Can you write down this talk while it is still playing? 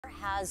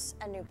Has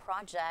a new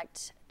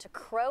project to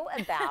crow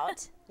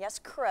about. Yes,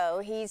 crow.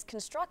 He's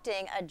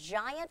constructing a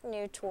giant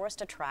new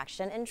tourist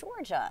attraction in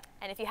Georgia.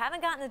 And if you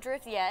haven't gotten the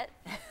drift yet,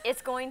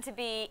 it's going to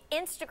be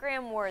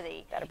Instagram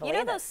worthy. Better believe you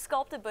know those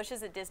sculpted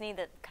bushes at Disney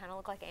that kind of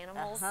look like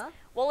animals? Uh-huh.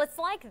 Well, it's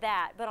like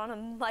that, but on a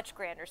much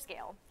grander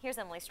scale. Here's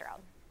Emily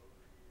Stroud.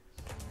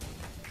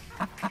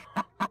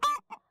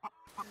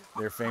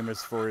 They're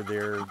famous for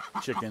their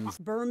chickens.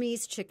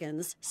 Burmese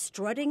chickens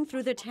strutting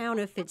through the town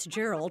of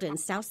Fitzgerald in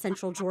south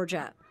central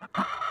Georgia.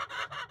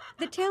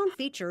 The town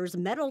features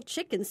metal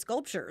chicken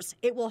sculptures.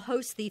 It will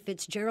host the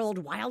Fitzgerald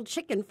Wild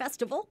Chicken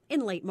Festival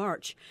in late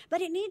March. But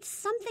it needs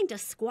something to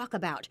squawk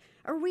about,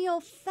 a real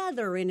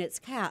feather in its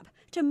cap,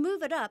 to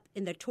move it up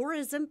in the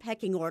tourism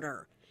pecking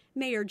order.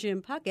 Mayor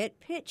Jim Puckett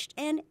pitched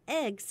an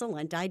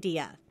excellent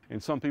idea.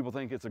 And some people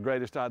think it's the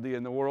greatest idea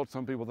in the world.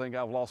 Some people think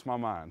I've lost my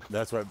mind.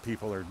 That's what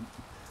people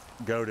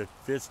go to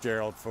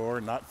Fitzgerald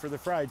for, not for the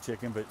fried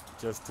chicken, but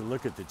just to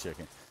look at the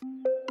chicken.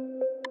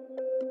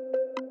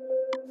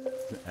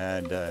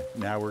 And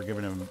now we're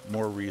giving them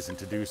more reason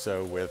to do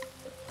so with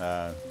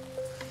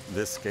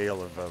this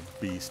scale of a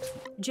beast.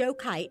 Joe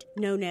Kite,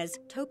 known as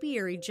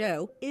Topiary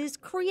Joe, is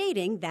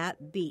creating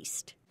that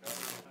beast.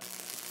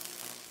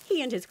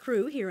 He and his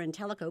crew here in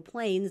Tellico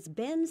Plains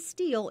bend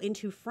steel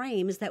into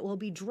frames that will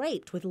be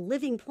draped with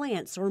living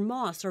plants or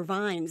moss or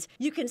vines.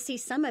 You can see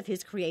some of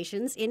his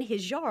creations in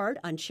his yard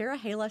on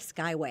Cherahela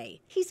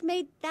Skyway. He's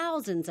made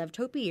thousands of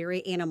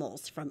topiary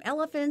animals, from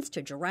elephants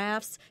to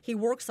giraffes. He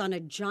works on a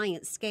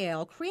giant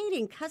scale,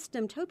 creating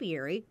custom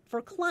topiary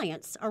for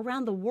clients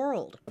around the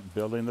world.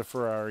 Building the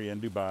Ferrari in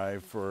Dubai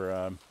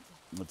for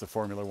with the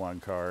Formula One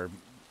car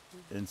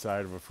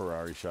inside of a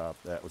Ferrari shop.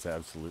 That was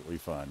absolutely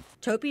fun.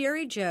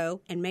 Topiary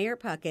Joe and Mayor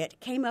Puckett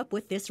came up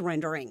with this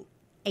rendering,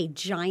 a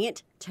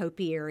giant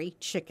topiary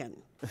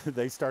chicken.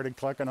 They started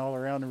clucking all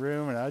around the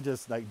room, and I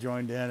just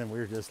joined in, and we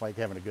were just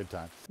having a good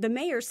time. The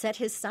mayor set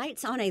his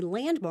sights on a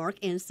landmark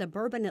in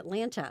suburban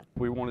Atlanta.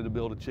 We wanted to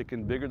build a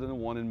chicken bigger than the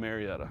one in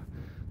Marietta.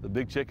 The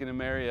big chicken in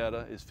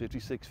Marietta is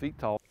 56 feet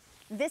tall.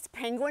 This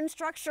penguin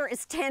structure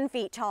is 10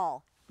 feet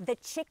tall. The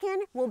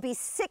chicken will be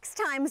 6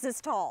 times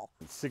as tall.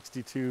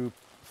 62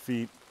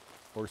 feet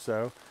or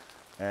so,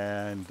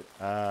 and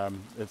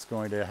it's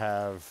going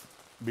to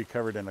be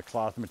covered in a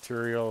cloth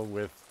material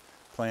with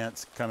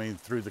plants coming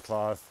through the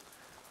cloth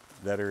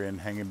that are in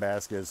hanging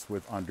baskets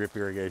on drip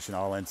irrigation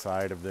all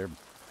inside of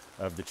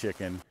the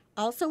chicken.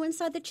 Also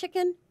inside the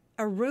chicken,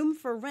 a room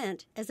for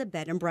rent as a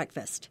bed and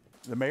breakfast.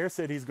 The mayor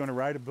said he's going to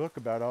write a book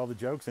about all the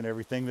jokes and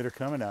everything that are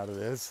coming out of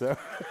this. So.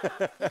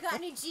 You got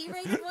any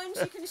G-rated ones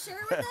you can share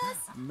with us?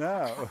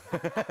 No.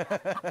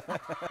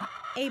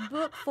 A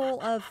book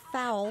full of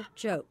foul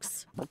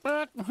jokes.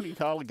 What do you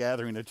call a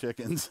gathering of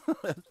chickens?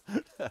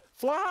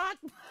 Flock!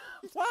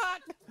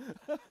 Flock!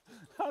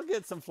 I'll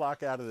get some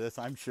flock out of this,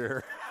 I'm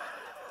sure.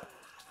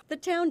 The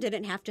town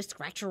didn't have to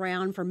scratch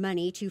around for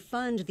money to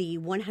fund the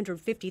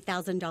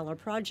 $150,000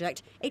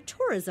 project. A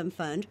tourism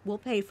fund will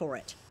pay for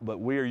it. But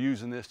we are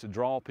using this to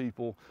draw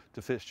people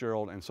to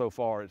Fitzgerald, and so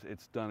far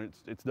it's done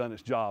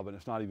its job, and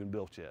it's not even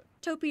built yet.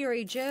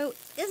 Topiary Joe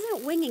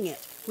isn't winging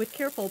it. With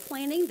careful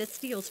planning, the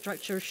steel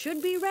structure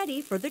should be ready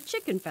for the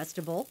Chicken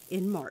Festival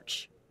in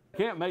March.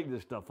 Can't make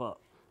this stuff up.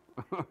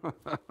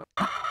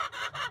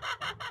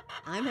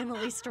 I'm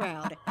Emily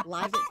Stroud,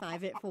 live at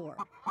 5 at 4.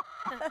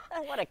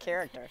 What a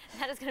character.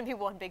 That is going to be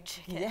one big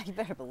chicken. Yeah, you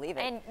better believe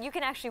it. And you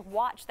can actually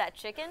watch that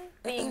chicken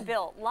being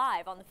built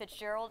live on the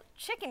Fitzgerald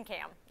Chicken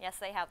Cam. Yes,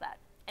 they have that.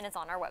 And it's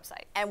on our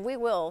website. And we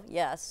will,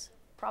 yes,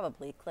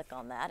 probably click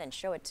on that and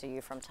show it to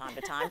you from time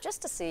to time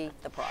just to see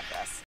the progress.